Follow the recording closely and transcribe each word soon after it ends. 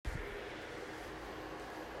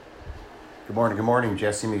Good morning.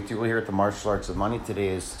 Jesse McDougall here at the Martial Arts of Money. Today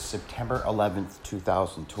is September 11th,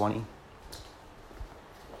 2020.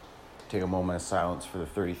 Take a moment of silence for the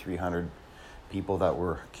 3,300 people that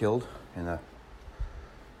were killed in the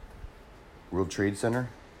World Trade Center.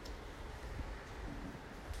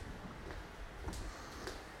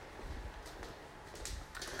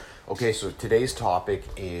 Okay, so today's topic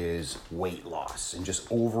is weight loss and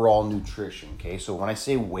just overall nutrition, okay? So when I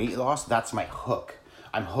say weight loss, that's my hook.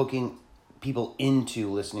 I'm hooking people into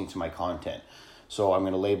listening to my content. So I'm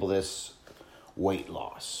going to label this weight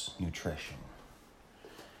loss nutrition.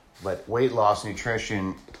 But weight loss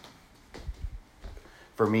nutrition,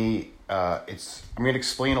 for me, I'm going to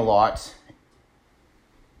explain a lot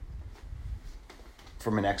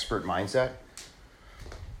from an expert mindset.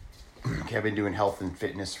 Okay, I've been doing health and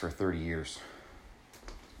fitness for 30 years.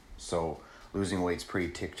 So losing weight's pretty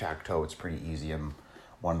tic-tac-toe. It's pretty easy. I'm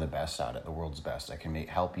one of the best at it, the world's best. I can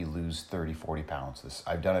help you lose 30, 40 pounds.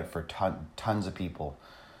 I've done it for tons of people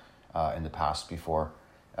in the past before.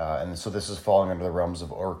 And so this is falling under the realms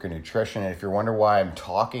of Orca Nutrition. And if you're wondering why I'm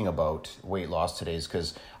talking about weight loss today, is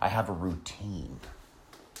because I have a routine.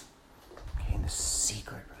 Okay, and the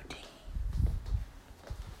secret routine.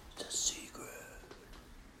 It's a secret.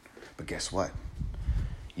 But guess what?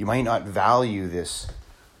 You might not value this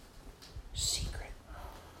secret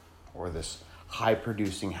or this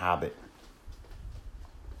high-producing habit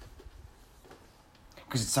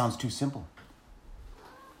because it sounds too simple.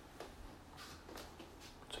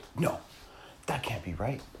 It's like, no, that can't be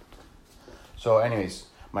right. So anyways,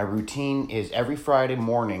 my routine is every Friday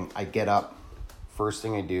morning, I get up, first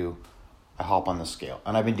thing I do, I hop on the scale.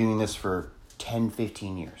 And I've been doing this for 10,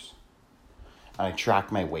 15 years. And I track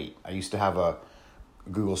my weight. I used to have a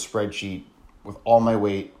Google spreadsheet with all my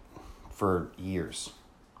weight for years.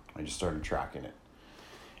 I just started tracking it.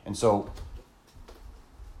 And so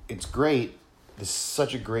it's great. This is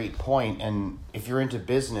such a great point. And if you're into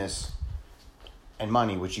business and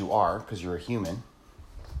money, which you are because you're a human,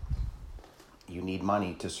 you need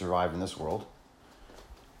money to survive in this world.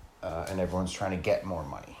 And everyone's trying to get more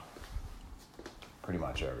money. Pretty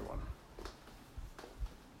much everyone.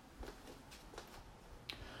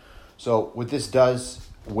 So what this does,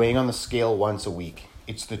 weighing on the scale once a week,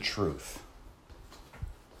 it's the truth.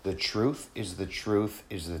 The truth is the truth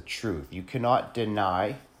is the truth. You cannot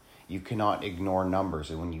deny, you cannot ignore numbers.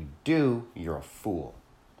 And when you do, you're a fool.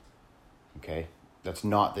 Okay? That's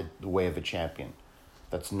not the way of a champion.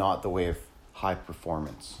 That's not the way of high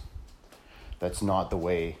performance. That's not the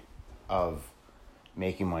way of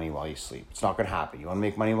making money while you sleep. It's not going to happen. You want to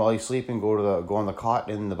make money while you sleep and go on the cot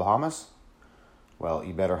in the Bahamas? Well,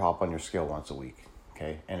 you better hop on your scale once a week,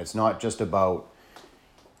 okay? And it's not just about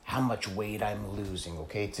how much weight I'm losing,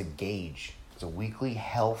 okay? It's a gauge. It's a weekly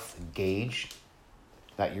health gauge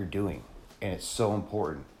that you're doing. And it's so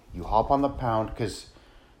important. You hop on the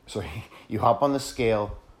you hop on the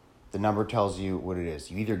scale, the number tells you what it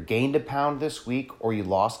is. You either gained a pound this week, or you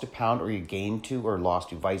lost a pound, or you gained 2 or lost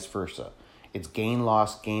 2, vice versa. It's gain,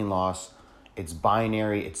 loss, gain, loss. It's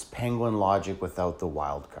binary. It's penguin logic without the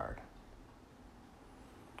wild card.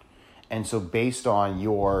 And so based on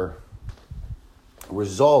your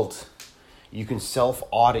result, you can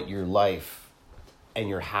self-audit your life and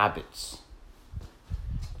your habits.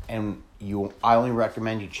 And I only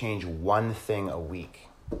recommend you change one thing a week,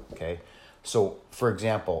 okay? So, for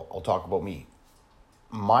example, I'll talk about me.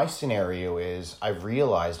 My scenario is I've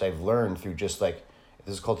learned through just like,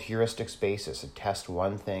 this is called heuristics basis. Test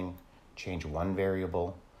one thing, change one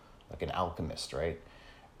variable, like an alchemist, right?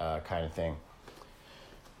 Kind of thing.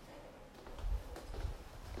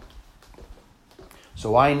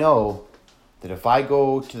 So I know that if I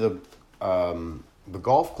go to the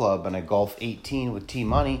golf club and I golf 18 with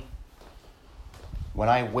T-Money, when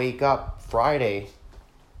I wake up Friday,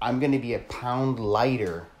 I'm going to be a pound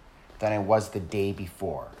lighter than I was the day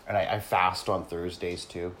before. And I fast on Thursdays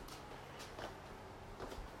too.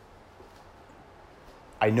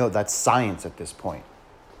 I know that's science at this point.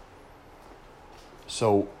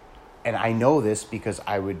 So, and I know this because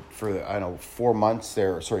I would, for, 4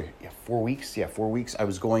 weeks, I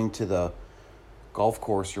was going to the golf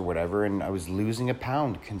course or whatever, and I was losing a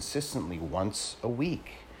pound consistently once a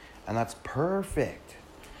week. And that's perfect.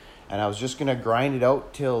 And I was just going to grind it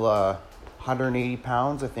out till 180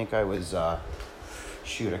 pounds. I think I was, I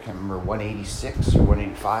can't remember, 186 or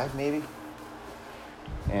 185 maybe.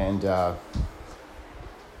 And so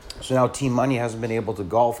now Team Money hasn't been able to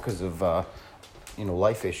golf because of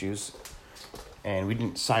life issues, and we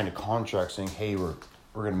didn't sign a contract saying, hey, we're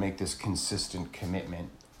going to make this consistent commitment.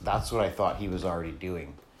 That's what I thought he was already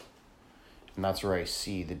doing. And that's where I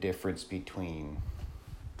see the difference between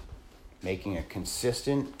making a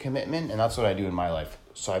consistent commitment, and that's what I do in my life.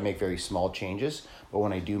 So I make very small changes, but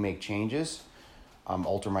when I do make changes,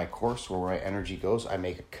 alter my course where my energy goes, I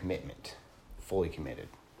make a commitment, fully committed.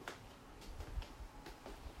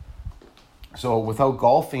 So without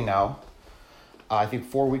golfing now, I think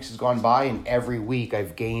 4 weeks has gone by, and every week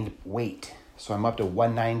I've gained weight. So I'm up to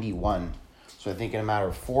 191. So I think in a matter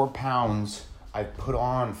of 4 pounds, I've put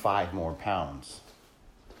on 5 more pounds.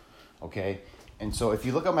 Okay? And so if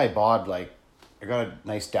you look at my bod, like, I got a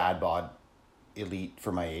nice dad bod, elite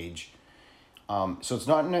for my age. So it's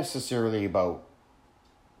not necessarily about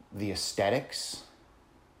the aesthetics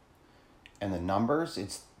and the numbers.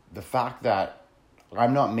 It's the fact that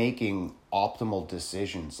I'm not making optimal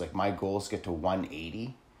decisions. Like, my goals get to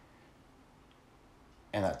 180,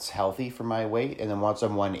 and that's healthy for my weight. And then once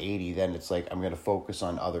I'm 180, then it's like I'm going to focus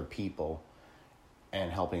on other people and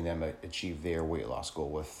helping them achieve their weight loss goal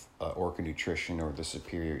with Orca Nutrition or the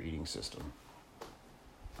Superior Eating System.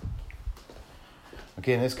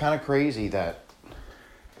 Okay, and it's kind of crazy that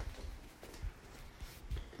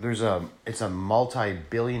it's a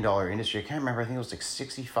multi-billion-dollar industry. I can't remember. I think it was like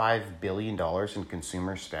 $65 billion in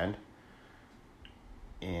consumer spend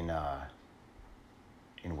in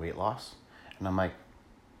weight loss. And I'm like,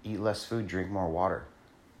 eat less food, drink more water,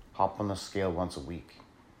 hop on the scale once a week,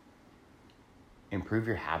 improve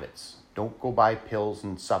your habits. Don't go buy pills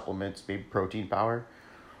and supplements, maybe protein powder.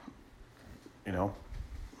 You know,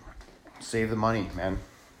 save the money, man.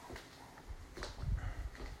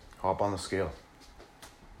 Hop on the scale.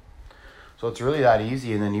 So it's really that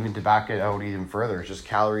easy. And then even to back it out even further, it's just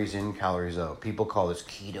calories in, calories out. People call this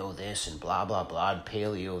keto this and blah, blah, blah, and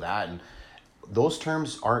paleo that. And those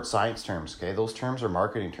terms aren't science terms, okay? Those terms are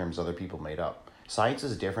marketing terms other people made up. Science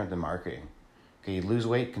is different than marketing. Okay, you lose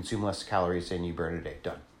weight, consume less calories, and you burn a day.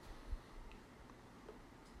 Done.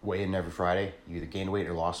 Weigh in every Friday. You either gained weight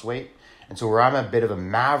or lost weight. And so where I'm a bit of a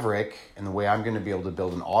maverick, and the way I'm going to be able to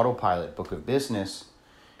build an autopilot book of business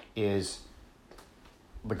is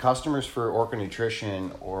the customers for Orca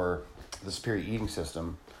Nutrition or the Superior Eating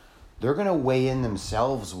System, they're going to weigh in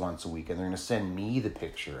themselves once a week, and they're going to send me the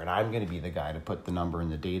picture, and I'm going to be the guy to put the number in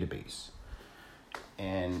the database.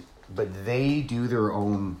 But they do their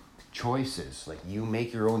own choices. Like, you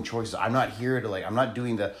make your own choices. I'm not here to I'm not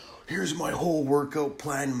doing here's my whole workout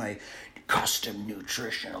plan, my custom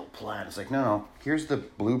nutritional plan. It's like, no, here's the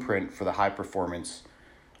blueprint for the high performance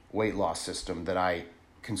weight loss system that I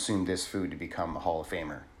consume this food to become a Hall of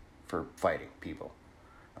Famer for fighting people.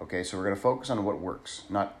 Okay, so we're going to focus on what works,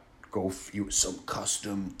 not go use some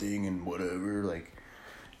custom thing and whatever.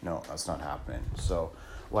 No, that's not happening. So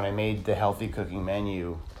when I made the healthy cooking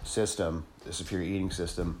menu system, the Superior Eating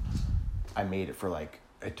System, I made it for I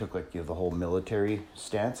took the whole military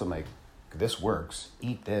stance. I'm like, this works.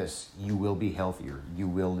 Eat this. You will be healthier. You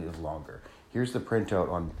will live longer. Here's the printout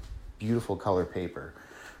on beautiful color paper.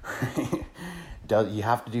 You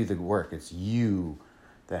have to do the work. It's you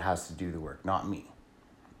that has to do the work, not me.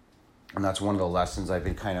 And that's one of the lessons I've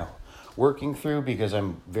been kind of working through, because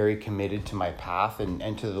I'm very committed to my path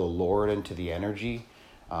and to the Lord and to the energy.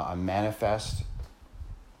 I manifest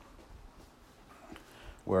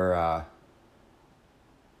where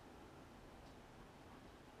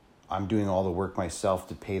I'm doing all the work myself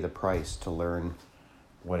to pay the price to learn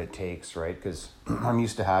what it takes, right? Because I'm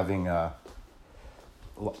used to having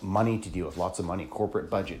money to deal with, lots of money, corporate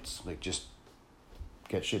budgets, just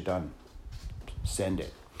get shit done, send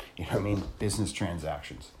it, you know what I mean? Business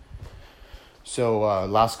transactions. So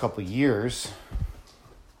last couple of years,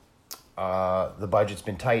 the budget's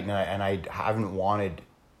been tight, and I haven't wanted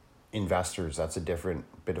investors. That's a different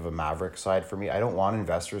bit of a maverick side for me. I don't want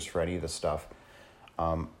investors for any of this stuff.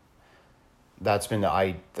 That's been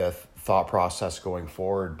the thought process going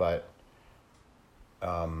forward, but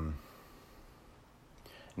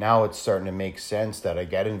now it's starting to make sense that I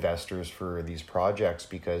get investors for these projects,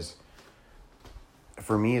 because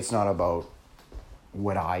for me, it's not about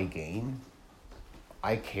what I gain.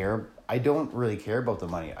 I don't really care about the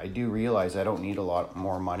money. I do realize I don't need a lot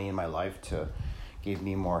more money in my life to give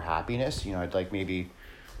me more happiness. I'd like maybe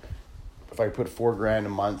if I put $4,000 a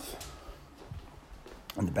month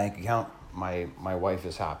in the bank account, my wife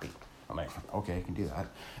is happy. I'm like, okay, I can do that.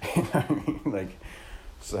 You know what I mean?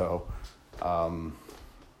 So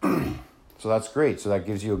that's great. So that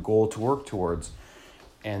gives you a goal to work towards.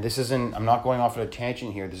 And I'm not going off on a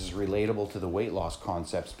tangent here. This is relatable to the weight loss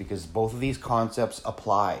concepts, because both of these concepts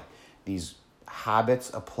apply. These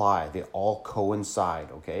habits apply. They all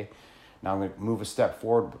coincide, okay? Now I'm going to move a step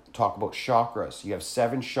forward, talk about chakras. You have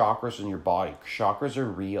 7 chakras in your body. Chakras are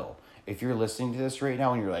real. If you're listening to this right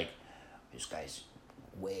now and you're like, this guy's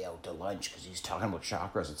way out to lunch because he's talking about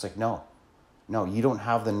chakras. It's like, no, you don't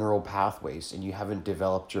have the neural pathways, and you haven't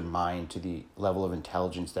developed your mind to the level of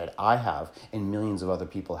intelligence that I have and millions of other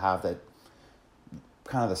people have, that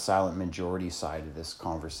kind of the silent majority side of this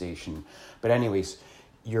conversation. But anyways,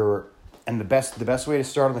 the best way to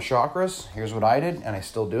start on the chakras, here's what I did, and I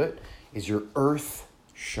still do it, is your earth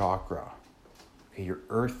chakra. Okay, your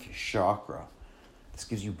earth chakra. This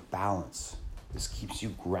gives you balance. This keeps you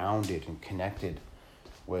grounded and connected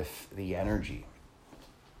with the energy.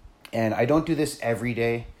 And I don't do this every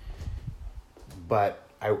day, but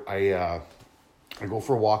I go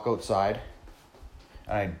for a walk outside,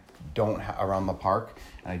 and I don't around the park,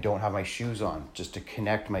 and I don't have my shoes on, just to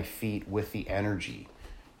connect my feet with the energy,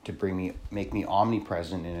 to make me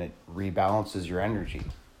omnipresent, and it rebalances your energy.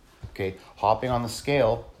 Okay, hopping on the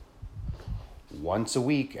scale once a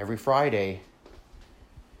week, every Friday,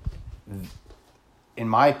 in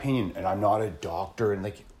my opinion, and I'm not a doctor, and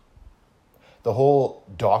like the whole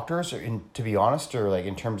doctors to be honest, or like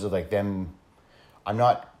in terms of like them,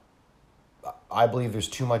 I believe there's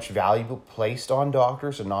too much value placed on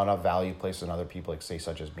doctors and not enough value placed on other people, like say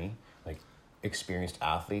such as me, like experienced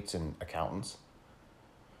athletes and accountants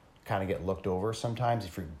kind of get looked over sometimes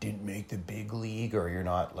if you didn't make the big league or you're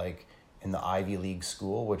not like in the Ivy League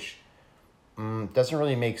school, which doesn't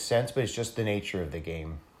really make sense, but it's just the nature of the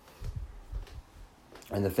game.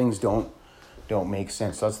 And the things don't make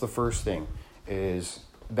sense. So that's the first thing is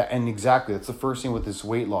that, and exactly, that's the first thing with this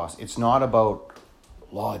weight loss. It's not about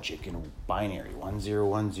logic and binary, 1 0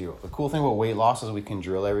 1 0. The cool thing about weight loss is we can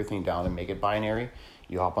drill everything down and make it binary.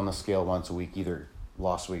 You hop on the scale once a week, either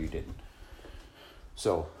lost weight or you didn't.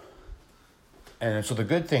 So the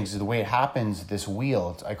good things is the way it happens, this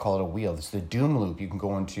wheel, I call it a wheel. It's the doom loop you can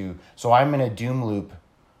go into. So I'm in a doom loop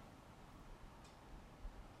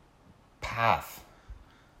path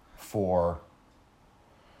for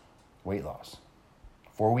weight loss.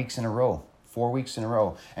 4 weeks in a row.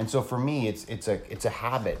 And so for me, it's a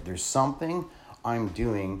habit. There's something I'm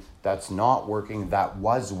doing that's not working that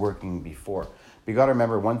was working before. But you got to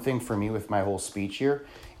remember, one thing for me with my whole speech here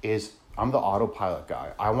is I'm the autopilot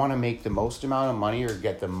guy. I want to make the most amount of money or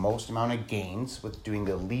get the most amount of gains with doing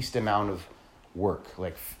the least amount of work,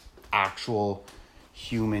 like actual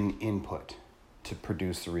human input to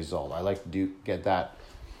produce the result. I like to get that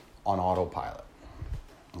on autopilot.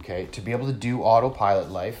 Okay, to be able to do autopilot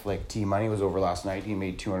life, like T Money was over last night. He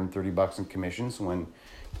made $230 in commissions when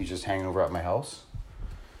he's just hanging over at my house.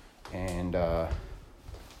 And no,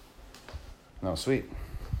 sweet.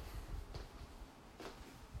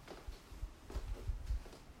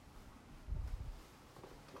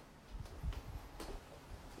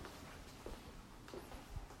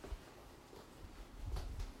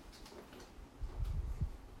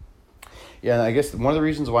 Yeah, and I guess one of the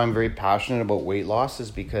reasons why I'm very passionate about weight loss is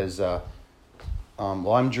because,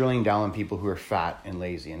 I'm drilling down on people who are fat and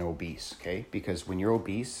lazy and obese, okay? Because when you're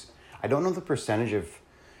obese, I don't know the percentage of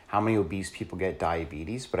how many obese people get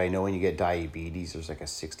diabetes, but I know when you get diabetes, there's like a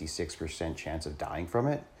 66% chance of dying from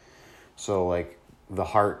it. So like the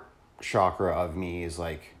heart chakra of me is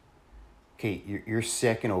like, okay, you're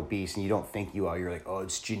sick and obese and you don't think you are. You're like, oh,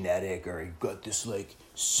 it's genetic, or I got this like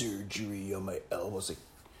surgery on my elbows, like,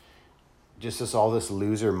 just all this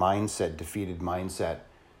loser mindset, defeated mindset,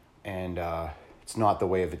 and it's not the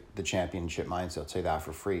way of the championship mindset. I'll say that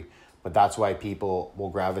for free. But that's why people will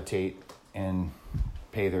gravitate and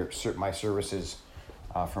pay my services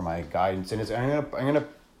for my guidance. And I'm gonna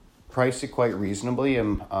price it quite reasonably.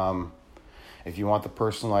 If you want the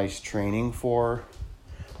personalized training for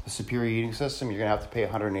the superior eating system, you're gonna have to pay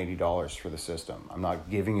 $180 for the system. I'm not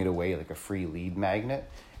giving it away like a free lead magnet.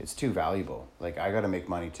 It's too valuable. Like, I gotta make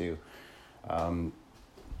money too.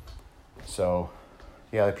 So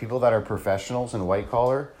yeah, the people that are professionals and white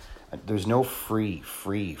collar, there's no free.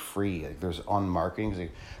 Like, there's on marketing,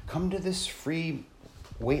 like, come to this free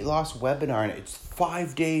weight loss webinar and it's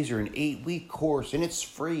 5 days or an 8-week course and it's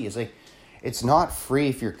free. It's like, it's not free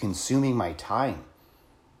if you're consuming my time.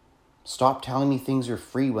 Stop telling me things are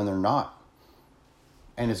free when they're not.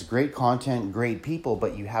 And it's great content, great people,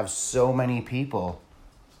 but you have so many people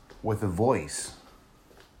with a voice.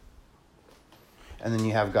 And then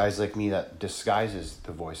you have guys like me that disguises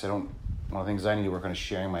the voice. One of the things I need to work on is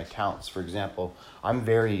sharing my talents. For example, I'm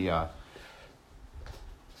very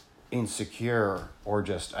insecure, or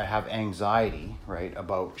just I have anxiety, right,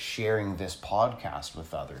 about sharing this podcast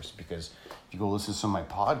with others, because if you go listen to some of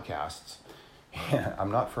my podcasts,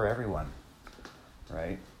 I'm not for everyone,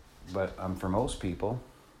 right? But I'm for most people.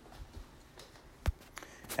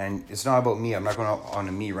 And it's not about me. I'm not going on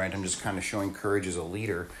a me, right? I'm just kind of showing courage as a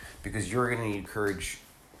leader, because you're going to need courage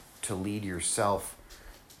to lead yourself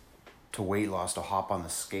to weight loss to hop on the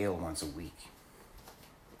scale once a week.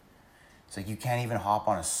 It's like you can't even hop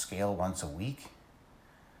on a scale once a week.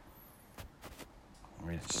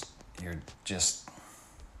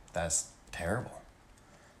 That's terrible.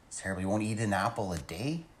 It's terrible. You won't eat an apple a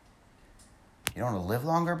day? You don't want to live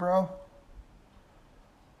longer, bro?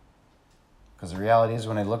 Because the reality is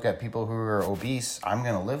when I look at people who are obese, I'm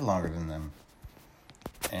going to live longer than them.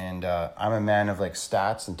 And I'm a man of like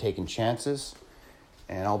stats and taking chances.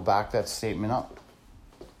 And I'll back that statement up.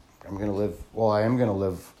 I am going to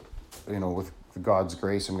live, with God's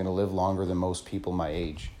grace, I'm going to live longer than most people my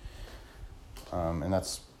age. And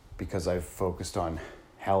that's because I've focused on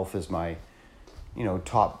health as my,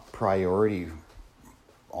 top priority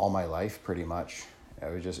all my life pretty much.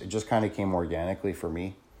 It just kind of came organically for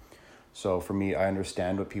me. So for me, I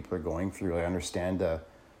understand what people are going through. I understand the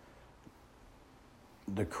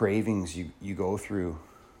cravings you go through.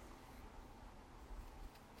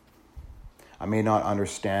 I may not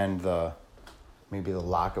understand maybe the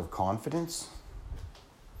lack of confidence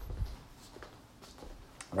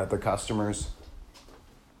that the customers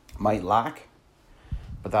might lack,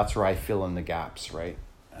 but that's where I fill in the gaps, right?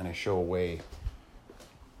 And I show a way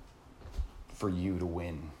for you to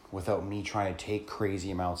win without me trying to take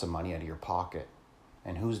crazy amounts of money out of your pocket.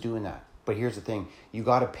 And who's doing that? But here's the thing, you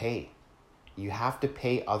got to pay. You have to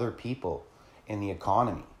pay other people in the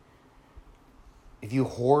economy. If you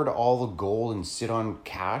hoard all the gold and sit on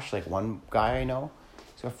cash, like one guy I know,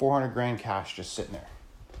 he's got 400 grand cash just sitting there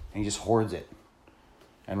and he just hoards it.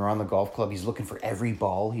 And we're on the golf club. He's looking for every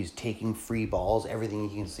ball. He's taking free balls, everything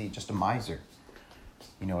he can see, just a miser.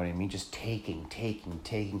 You know what I mean? Just taking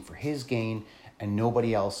for his gain, and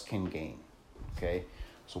nobody else can gain. Okay?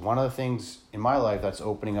 So one of the things in my life that's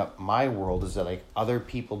opening up my world is that like other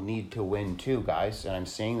people need to win too, guys. And I'm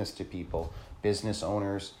saying this to people, business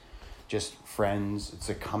owners, just friends. It's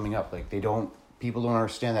like coming up. Like people don't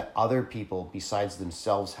understand that other people besides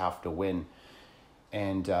themselves have to win.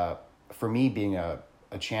 And for me, being a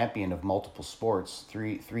champion of multiple sports,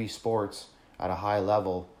 three sports at a high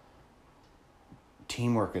level,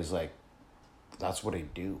 teamwork is like, that's what I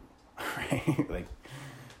do, right? Like,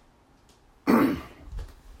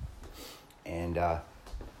 and,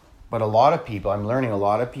 but I'm learning a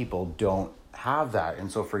lot of people don't have that.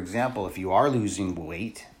 And so, for example, if you are losing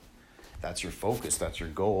weight, that's your focus, that's your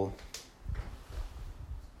goal.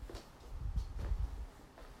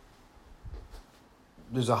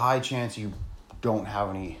 There's a high chance you don't have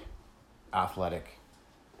any athletic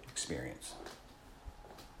experience.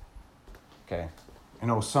 Okay. I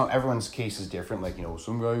know everyone's case is different. Like,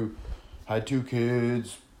 some guy had 2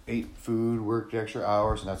 kids, ate food, worked extra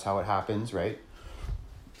hours, and that's how it happens, right?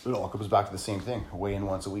 It all comes back to the same thing. Weigh in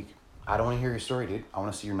once a week. I don't want to hear your story, dude. I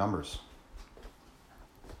want to see your numbers.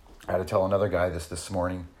 I had to tell another guy this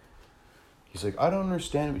morning. He's like, I don't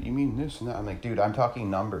understand what you mean this and that. I'm like, dude, I'm talking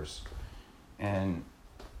numbers. And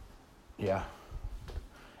yeah.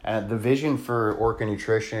 And the vision for Orca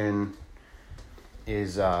Nutrition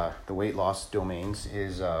is the weight loss domains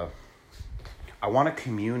is I want a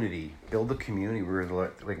community, build a community where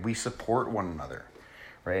like we support one another,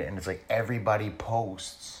 right? And it's like everybody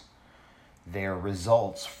posts their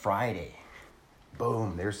results Friday.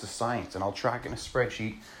 Boom, there's the science. And I'll track in a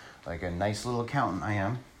spreadsheet like a nice little accountant I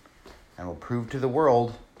am, and will prove to the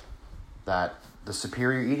world that the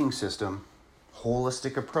superior eating system,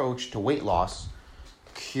 holistic approach to weight loss,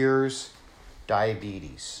 cures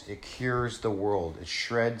diabetes. It cures the world. It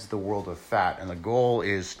shreds the world of fat. And the goal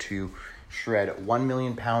is to shred 1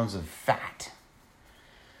 million pounds of fat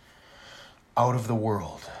out of the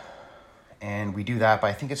world. And we do that by,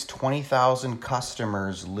 I think it's 20,000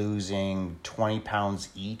 customers losing 20 pounds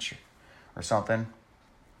each or something.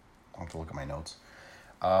 I'll have to look at my notes.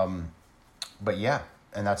 But yeah,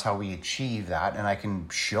 and that's how we achieve that. And I can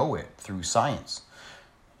show it through science.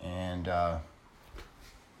 And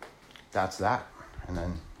that's that. And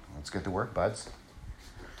then let's get to work, buds.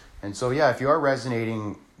 And so, yeah, if you are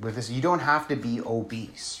resonating with this, you don't have to be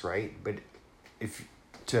obese, right? But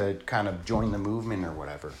to kind of join the movement or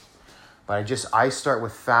whatever. But I start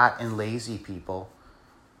with fat and lazy people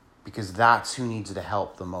because that's who needs the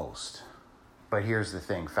help the most. But here's the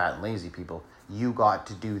thing, fat and lazy people, you got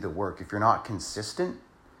to do the work. If you're not consistent,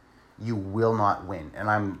 you will not win. And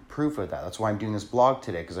I'm proof of that. That's why I'm doing this blog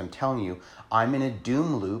today, because I'm telling you, I'm in a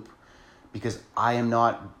doom loop because I am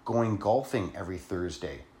not going golfing every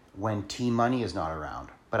Thursday when T-Money is not around.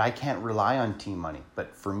 But I can't rely on T-Money.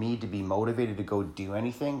 But for me to be motivated to go do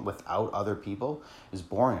anything without other people is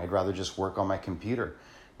boring. I'd rather just work on my computer,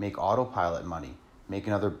 make autopilot money, make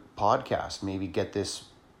another podcast, maybe get this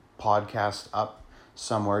podcast up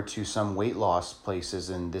somewhere to some weight loss places,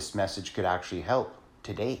 and this message could actually help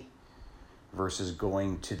today versus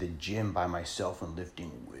going to the gym by myself and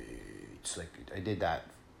lifting weights. Like, I did that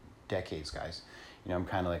decades, guys. I'm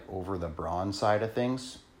kind of like over the brawn side of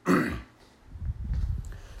things. And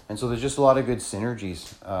so there's just a lot of good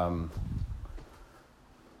synergies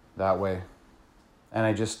that way. And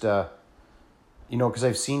I just, because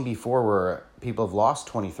I've seen before where people have lost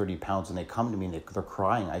 20, 30 pounds and they come to me and they're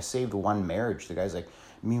crying. I saved one marriage. The guy's like,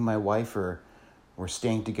 me and my wife we're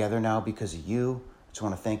staying together now because of you. I just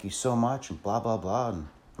want to thank you so much and blah, blah, blah. And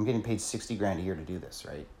I'm getting paid $60,000 a year to do this,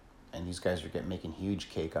 right? And these guys are making huge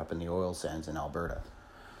cake up in the oil sands in Alberta.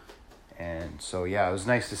 And so, yeah, it was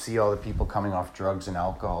nice to see all the people coming off drugs and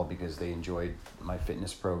alcohol because they enjoyed my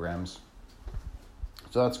fitness programs.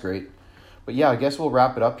 So that's great. But yeah, I guess we'll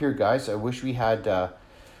wrap it up here, guys. I wish we had,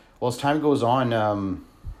 as time goes on,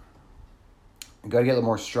 we got to get a little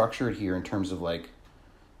more structured here in terms of like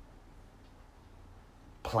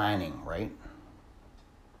planning, right?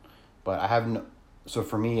 But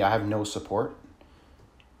for me, I have no support.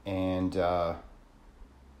 And so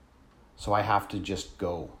I have to just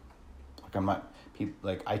go.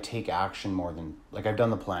 I take action more than, I've done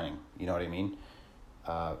the planning, you know what I mean?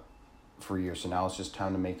 For years. So now it's just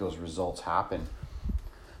time to make those results happen.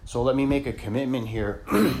 So let me make a commitment here.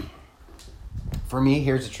 For me,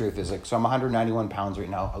 here's the truth, so I'm 191 pounds right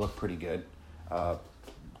now. I look pretty good.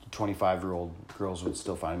 25-year-old girls would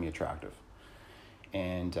still find me attractive.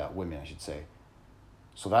 And women, I should say.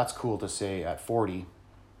 So that's cool to say at 40.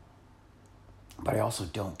 But I also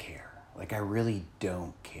don't care. I really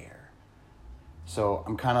don't care. So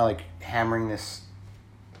I'm kind of hammering this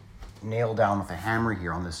nail down with a hammer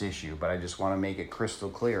here on this issue, but I just want to make it crystal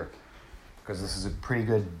clear because this is a pretty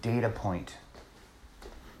good data point.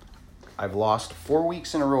 I've lost 4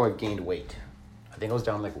 weeks in a row. I've gained weight. I think I was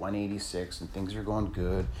down 186 and things are going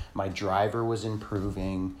good. My driver was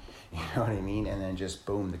improving, you know what I mean? And then just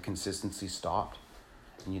boom, the consistency stopped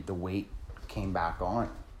and the weight came back on.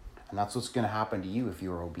 And that's what's going to happen to you if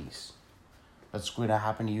you're obese. That's going to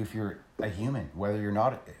happen to you if you're a human, whether you're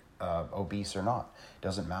not obese or not. It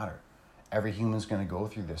doesn't matter. Every human's going to go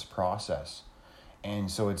through this process. And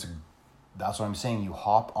so that's what I'm saying. You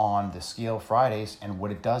hop on the scale Fridays, and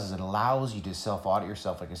what it does is it allows you to self-audit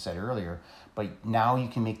yourself, like I said earlier. But now you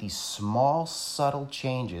can make these small, subtle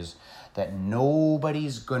changes that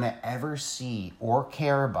nobody's going to ever see or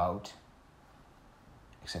care about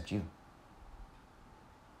except you.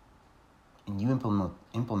 And you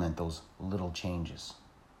implement those little changes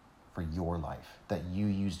for your life, that you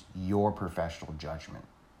use your professional judgment.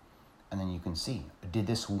 And then you can see, did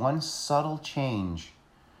this one subtle change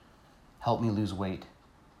help me lose weight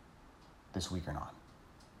this week or not?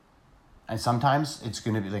 And sometimes it's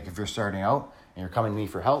going to be if you're starting out and you're coming to me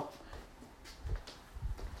for help,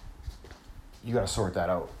 you got to sort that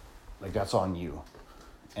out. That's on you.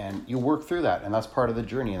 And you work through that, and that's part of the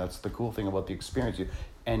journey, and that's the cool thing about the experience.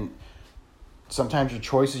 And sometimes your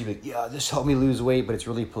choices, you're yeah, this helped me lose weight, but it's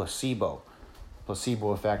really placebo.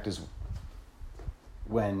 Placebo effect is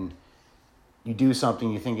when you do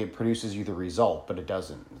something, you think it produces you the result, but it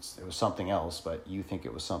doesn't. It was something else, but you think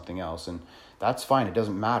it was something else. And that's fine. It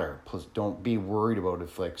doesn't matter. Don't be worried about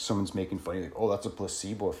if someone's making fun of you, oh, that's a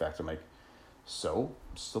placebo effect. I'm so?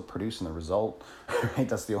 I'm still producing the result. Right?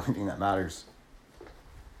 That's the only thing that matters.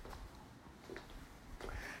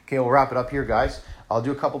 Okay, we'll wrap it up here, guys. I'll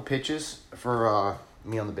do a couple pitches for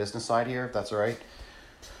me on the business side here, if that's all right.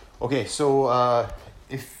 Okay, so how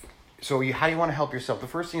do you want to help yourself? The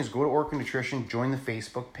first thing is go to Orca Nutrition, join the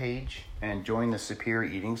Facebook page, and join the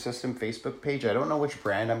Superior Eating System Facebook page. I don't know which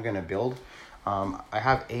brand I'm going to build. I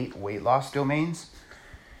have 8 weight loss domains.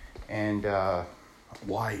 And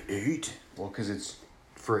why 8? Well, because it's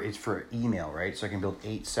for email, right? So I can build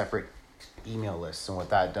 8 separate email lists. And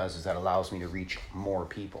what that does is that allows me to reach more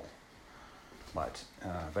people. But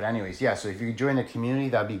anyways, yeah, so if you could join the community,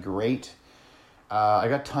 that'd be great. I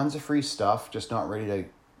got tons of free stuff, just not ready to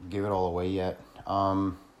give it all away yet.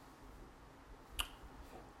 Oh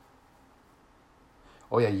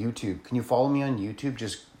yeah, YouTube. Can you follow me on YouTube?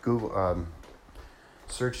 Just Google,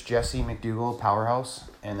 search Jesse McDougall Powerhouse,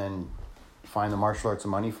 and then find the Martial Arts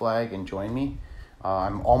and Money flag and join me.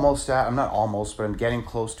 I'm getting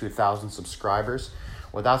close to 1,000 subscribers.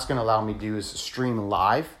 What that's going to allow me to do is stream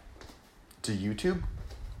live to YouTube.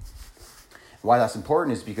 Why that's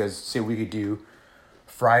important is because, say we could do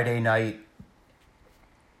Friday night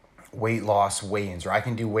weight loss weigh-ins, or I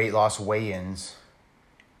can do weight loss weigh-ins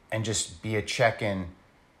and just be a check-in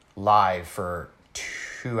live for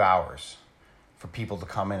 2 hours for people to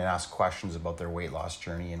come in and ask questions about their weight loss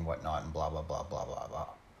journey and whatnot and blah, blah, blah, blah, blah, blah.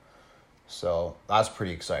 So that's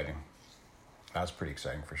pretty exciting. That's pretty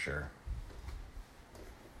exciting for sure.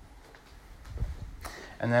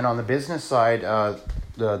 And then on the business side,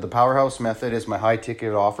 the Powerhouse Method is my high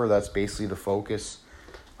ticket offer. That's basically the focus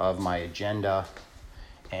of my agenda.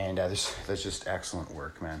 And that's just excellent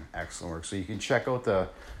work, man. Excellent work. So you can check out the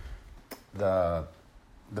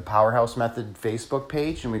Powerhouse Method Facebook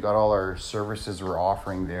page, and we got all our services we're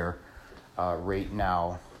offering there right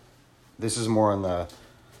now. This is more on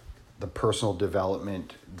the personal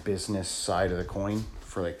development business side of the coin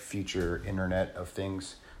for like future Internet of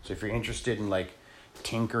Things. So if you're interested in like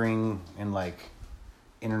tinkering and like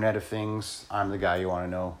Internet of Things, I'm the guy you want to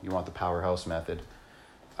know. You want the Powerhouse Method.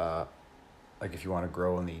 Like if you want to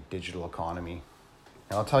grow in the digital economy.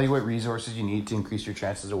 And I'll tell you what resources you need to increase your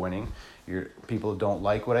chances of winning. People don't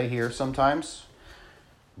like what I hear sometimes,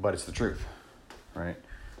 but it's the truth, right?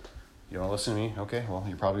 You don't listen to me? Okay, well,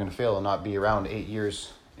 you're probably going to fail and not be around 8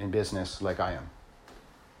 years in business like I am.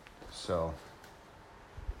 So,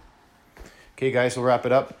 okay, guys, we'll wrap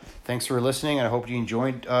it up. Thanks for listening, and I hope you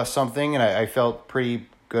enjoyed something. And I felt pretty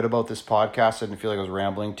good about this podcast. I didn't feel like I was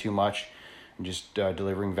rambling too much and just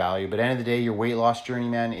delivering value. But at the end of the day, your weight loss journey,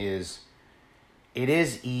 man, it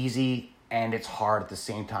is easy and it's hard at the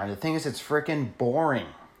same time. The thing is, it's freaking boring.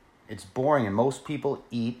 It's boring, and most people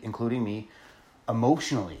eat, including me,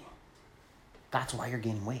 emotionally. That's why you're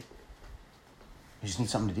gaining weight. You just need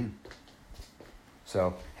something to do.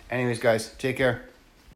 So, anyways, guys, take care.